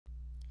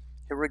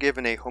Here we're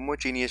given a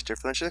homogeneous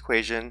differential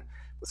equation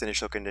with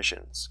initial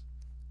conditions.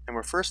 And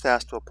we're first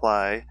asked to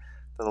apply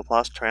the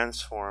Laplace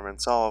transform and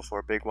solve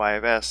for big Y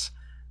of s,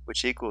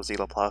 which equals the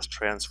Laplace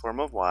transform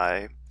of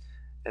y,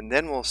 and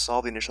then we'll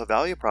solve the initial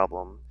value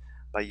problem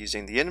by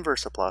using the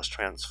inverse Laplace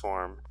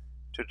transform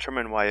to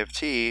determine y of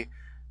t,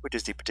 which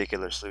is the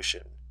particular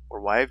solution,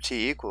 where y of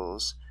t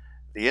equals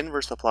the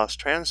inverse Laplace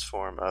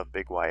transform of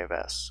big Y of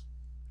s.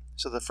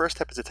 So the first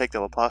step is to take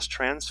the Laplace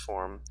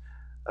transform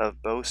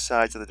of both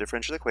sides of the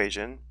differential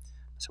equation.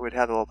 So we'd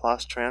have the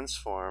Laplace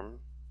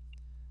transform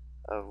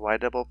of y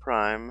double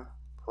prime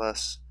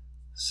plus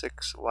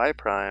 6y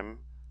prime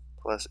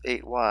plus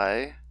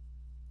 8y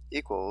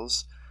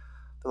equals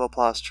the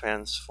Laplace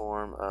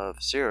transform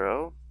of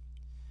 0.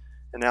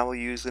 And now we'll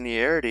use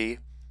linearity,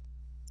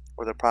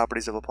 or the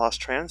properties of Laplace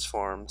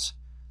transforms,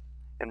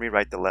 and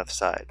rewrite the left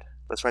side.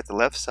 Let's write the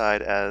left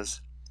side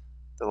as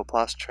the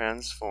Laplace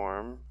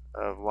transform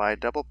of y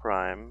double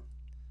prime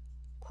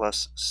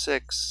plus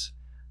 6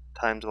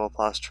 times the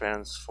Laplace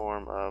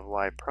transform of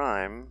y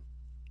prime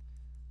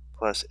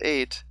plus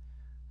 8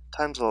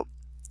 times the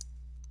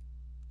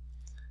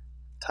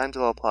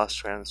Laplace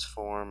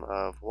transform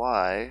of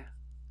y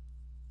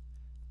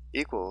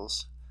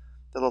equals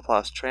the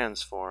Laplace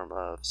transform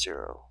of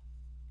 0.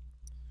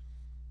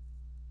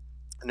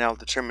 And now to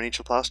determine each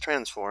Laplace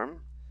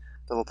transform,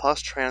 the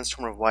Laplace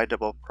transform of y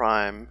double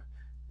prime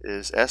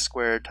is s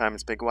squared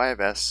times big Y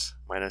of s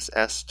minus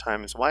s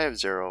times y of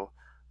 0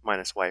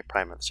 minus y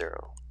prime of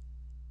 0.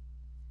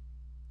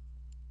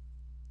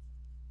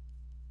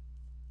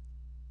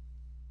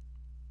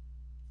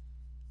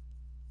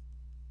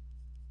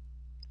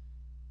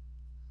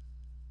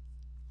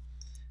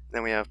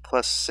 Then we have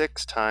plus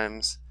 6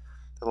 times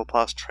the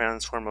Laplace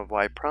transform of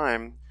y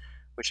prime,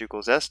 which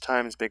equals s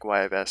times big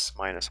Y of s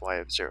minus y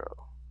of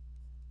 0.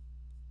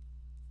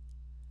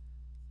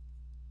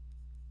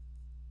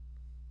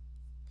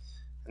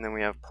 And then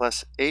we have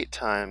plus 8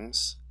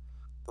 times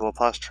the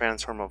Laplace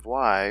transform of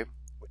y,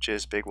 which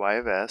is big Y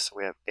of s.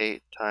 We have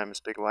 8 times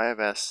big Y of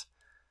s,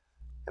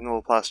 and the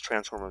Laplace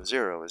transform of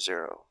 0 is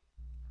 0.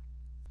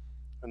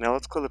 And now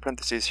let's close the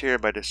parentheses here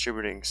by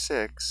distributing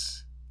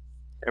 6.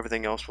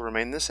 Everything else will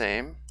remain the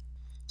same.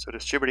 So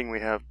distributing, we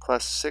have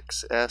plus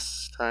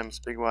 6s times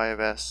big Y of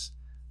s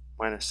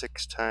minus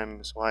 6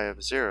 times y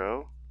of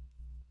 0.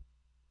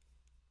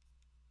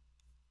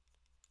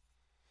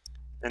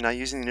 And now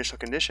using the initial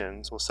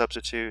conditions, we'll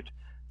substitute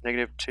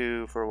negative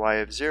 2 for y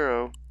of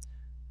 0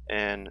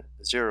 and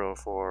 0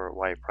 for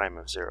y prime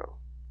of 0.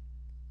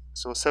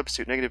 So we'll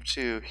substitute negative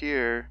 2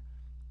 here,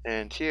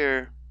 and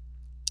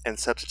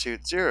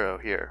substitute 0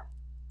 here.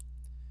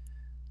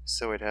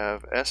 So we'd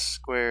have s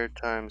squared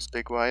times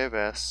big Y of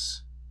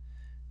s.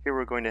 Here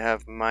we're going to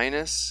have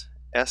minus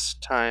s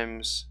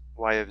times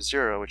y of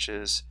 0, which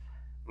is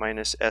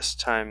minus s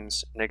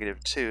times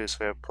negative 2, so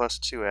we have plus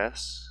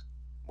 2s.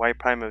 Y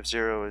prime of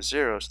 0 is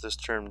 0, so this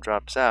term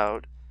drops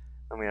out,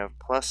 and we have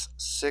plus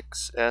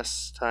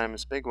 6s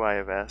times big Y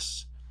of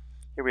s.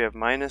 Here we have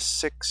minus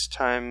 6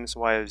 times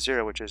y of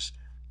 0, which is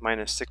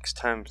minus 6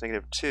 times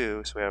negative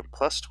 2, so we have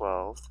plus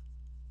 12,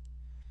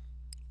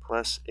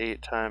 plus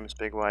 8 times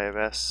big Y of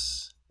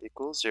s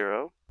equals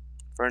 0.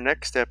 For our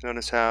next step,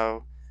 notice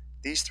how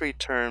these three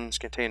terms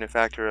contain a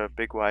factor of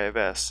big Y of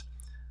s.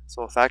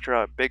 So we'll factor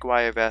out big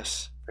Y of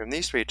s from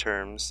these three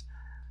terms,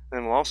 and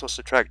then we'll also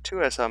subtract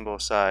 2s on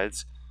both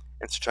sides,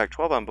 and subtract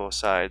 12 on both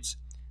sides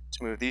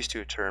to move these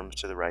two terms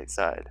to the right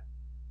side.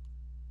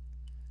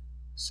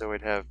 So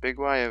we'd have big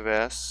Y of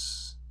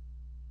s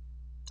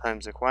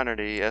times the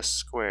quantity s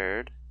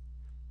squared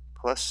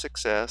plus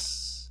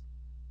 6s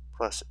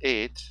plus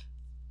 8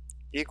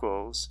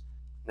 equals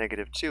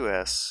negative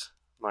 2s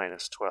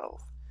minus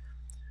 12.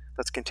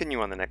 Let's continue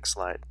on the next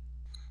slide.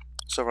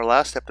 So for our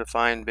last step to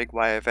find big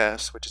Y of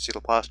s, which is the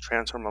Laplace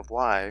transform of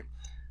y,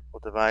 we'll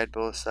divide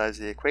both sides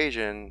of the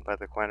equation by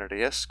the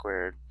quantity s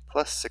squared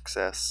plus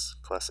 6s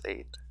plus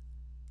 8.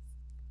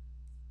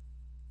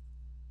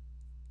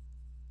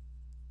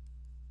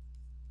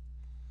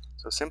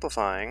 So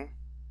simplifying,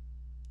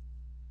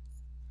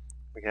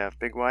 we have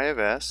big Y of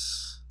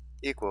s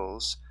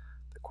equals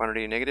the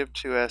quantity negative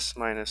 2s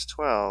minus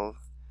 12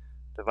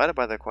 divided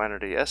by the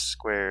quantity s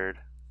squared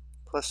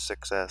plus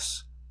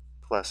 6s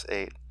plus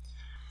 8.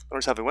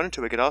 Notice how if we wanted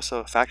to, we could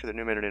also factor the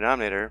numerator and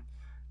denominator.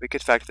 We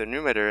could factor the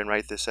numerator and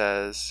write this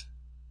as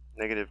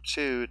negative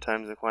 2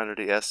 times the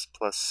quantity s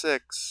plus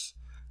 6,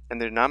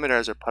 and the denominator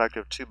is a product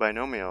of two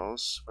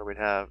binomials, where we'd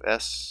have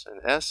s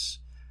and s.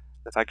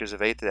 The factors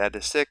of 8 that add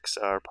to 6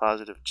 are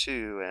positive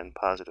 2 and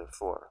positive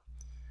 4.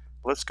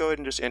 Let's go ahead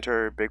and just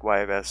enter big Y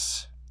of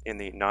s in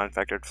the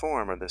non-factored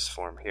form, or this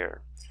form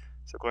here.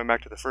 So going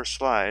back to the first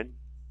slide,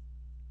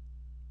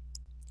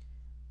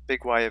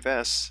 big Y of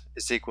s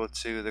is equal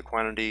to the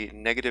quantity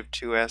negative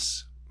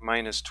 2s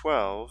minus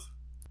 12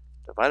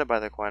 divided by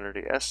the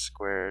quantity s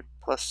squared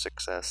plus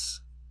 6s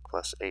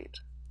plus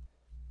 8.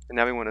 And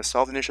now we want to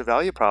solve the initial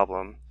value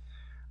problem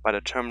by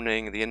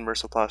determining the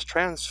inverse Laplace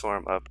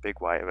transform of big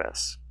Y of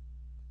s.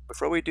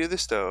 Before we do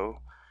this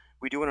though,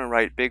 we do want to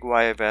write big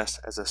Y of s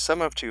as a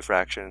sum of two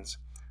fractions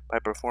by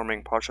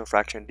performing partial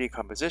fraction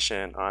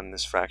decomposition on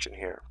this fraction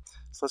here.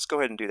 So let's go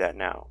ahead and do that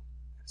now.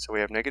 So we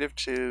have negative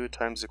 2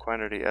 times the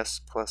quantity s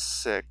plus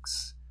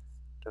 6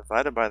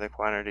 divided by the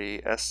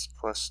quantity s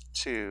plus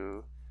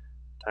 2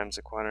 times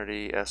the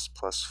quantity s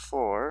plus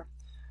 4.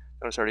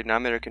 Notice our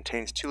denominator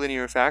contains two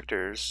linear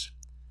factors,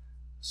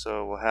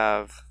 so we'll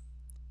have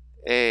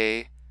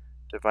a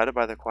divided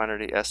by the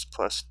quantity s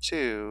plus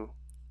 2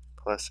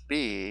 plus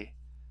b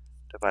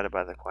divided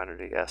by the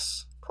quantity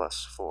s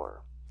plus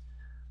 4.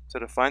 So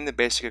to find the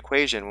basic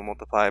equation, we'll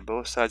multiply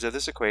both sides of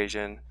this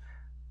equation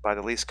by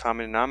the least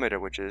common denominator,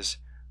 which is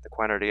the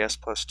quantity s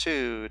plus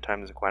 2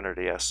 times the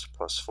quantity s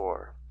plus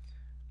 4.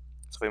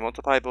 So if we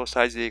multiply both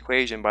sides of the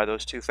equation by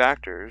those two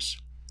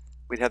factors,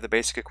 we'd have the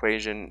basic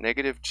equation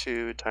negative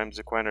 2 times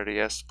the quantity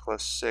s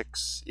plus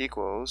 6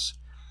 equals,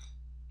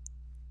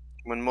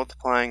 when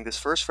multiplying this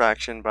first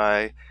fraction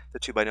by the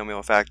two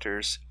binomial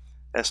factors,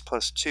 s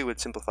plus 2 would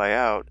simplify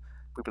out.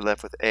 We'd be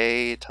left with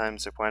a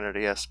times the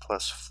quantity s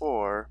plus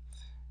 4,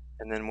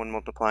 and then when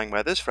multiplying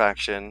by this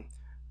fraction,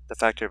 the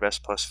factor of s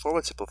plus 4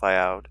 would simplify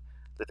out,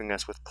 leaving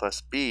us with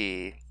plus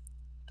b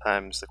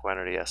times the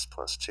quantity s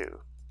plus 2.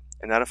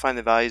 And now to find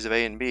the values of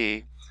a and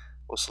b,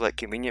 we'll select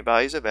convenient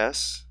values of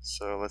s.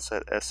 So let's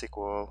set s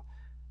equal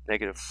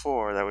negative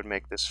 4. That would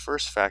make this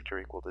first factor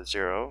equal to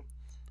 0.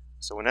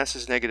 So when s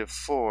is negative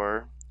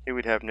 4, here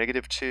we'd have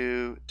negative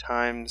 2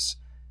 times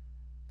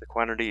the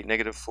quantity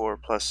negative 4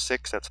 plus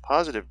 6, that's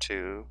positive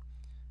 2.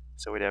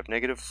 So we'd have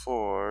negative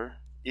 4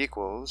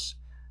 equals,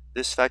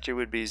 this factor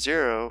would be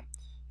 0,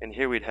 and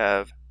here we'd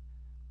have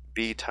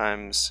b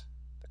times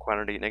the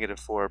quantity negative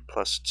 4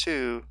 plus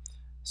 2,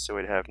 so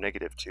we'd have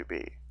negative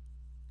 2b.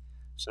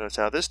 So notice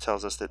how this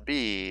tells us that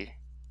b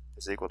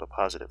is equal to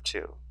positive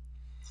 2.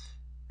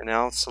 And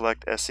now let's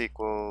select s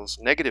equals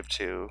negative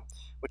 2,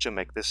 which will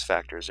make this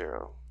factor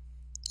 0.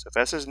 So if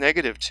s is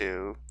negative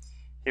 2,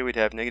 here we'd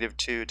have negative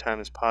 2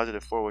 times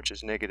positive 4, which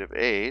is negative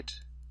 8,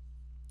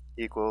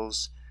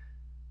 equals,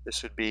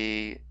 this would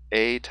be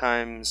a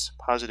times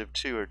positive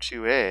 2, or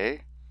 2a,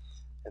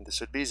 and this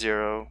would be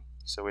 0,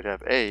 so we'd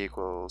have a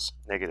equals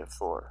negative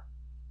 4.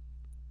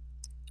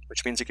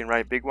 Which means you can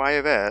write big Y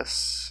of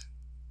s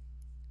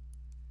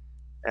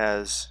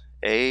as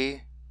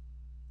a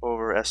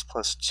over s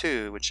plus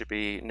 2, which would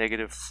be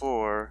negative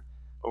 4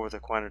 over the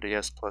quantity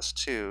s plus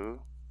 2,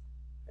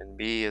 and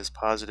b is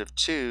positive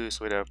 2,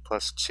 so we'd have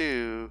plus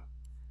 2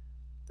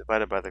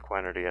 divided by the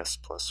quantity s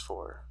plus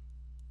 4.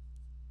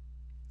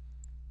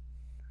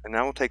 And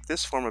now we'll take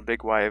this form of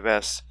big Y of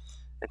s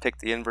and take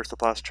the inverse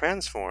Laplace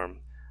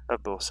transform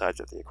of both sides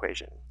of the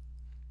equation.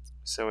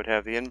 So we'd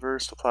have the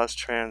inverse Laplace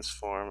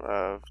transform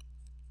of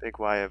big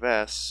Y of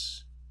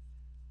s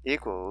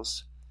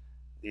equals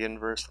the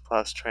inverse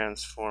Laplace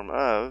transform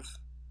of,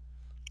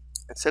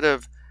 instead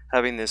of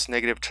having this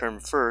negative term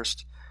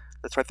first,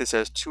 let's write this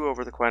as 2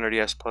 over the quantity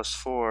s plus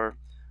 4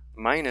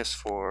 minus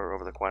 4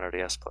 over the quantity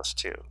s plus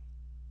 2.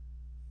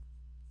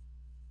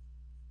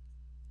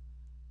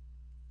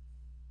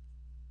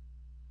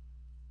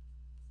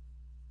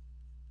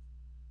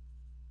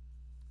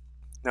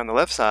 Now on the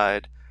left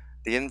side,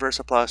 the inverse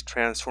Laplace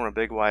transform of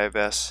big Y of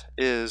s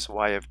is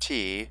y of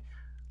t.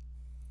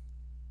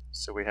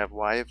 So we have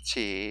y of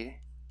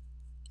t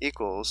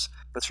equals,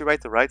 let's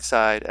rewrite the right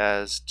side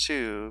as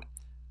 2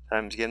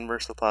 times the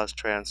inverse Laplace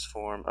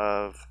transform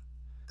of,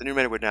 the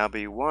numerator would now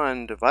be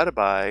 1 divided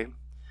by,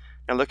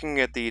 now looking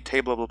at the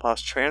table of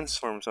Laplace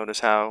transforms, notice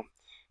how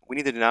we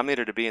need the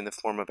denominator to be in the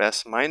form of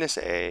s minus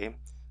a.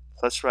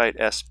 Let's write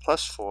s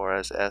plus 4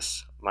 as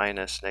s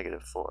minus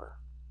negative 4.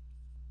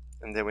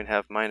 And then we'd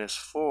have minus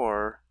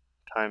 4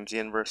 times the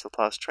inverse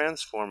Laplace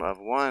transform of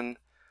 1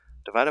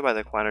 divided by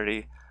the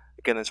quantity.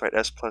 Again, let's write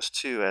s plus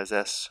 2 as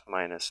s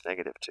minus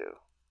negative 2.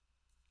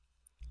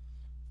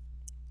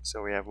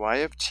 So we have y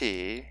of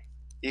t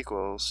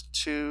equals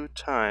 2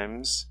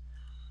 times,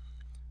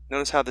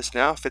 notice how this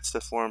now fits the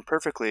form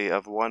perfectly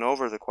of 1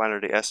 over the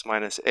quantity s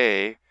minus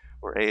a,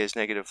 where a is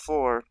negative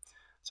 4,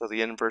 so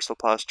the inverse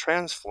Laplace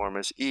transform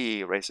is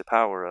e raised to the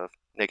power of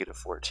negative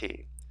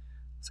 4t.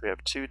 So we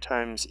have 2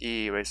 times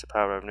e raised to the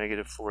power of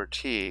negative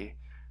 4t,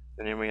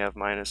 and then we have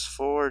minus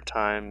 4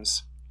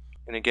 times,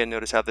 and again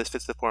notice how this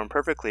fits the form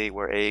perfectly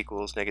where a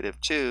equals negative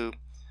 2,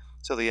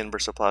 so the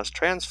inverse Laplace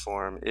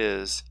transform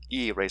is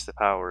e raised to the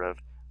power of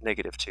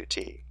negative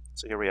 2t.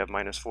 So here we have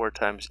minus 4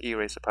 times e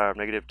raised to the power of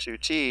negative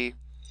 2t,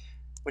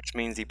 which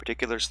means the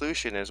particular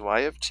solution is y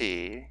of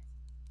t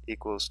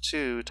equals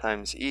 2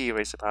 times e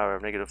raised to the power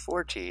of negative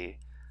 4t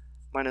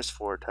minus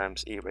 4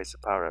 times e raised to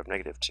the power of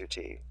negative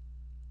 2t.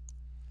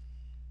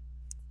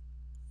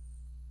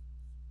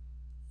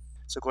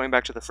 So going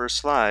back to the first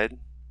slide,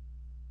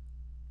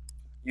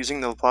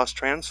 using the Laplace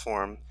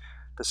transform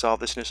to solve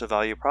this initial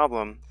value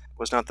problem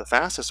was not the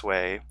fastest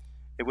way.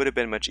 It would have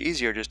been much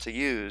easier just to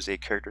use a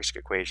characteristic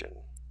equation.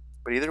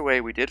 But either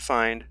way, we did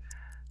find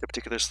the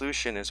particular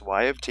solution is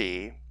y of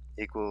t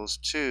equals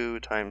 2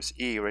 times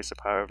e raised to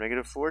the power of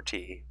negative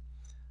 4t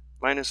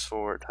minus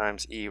 4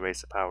 times e raised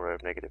to the power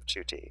of negative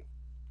 2t.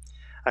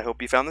 I hope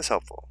you found this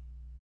helpful.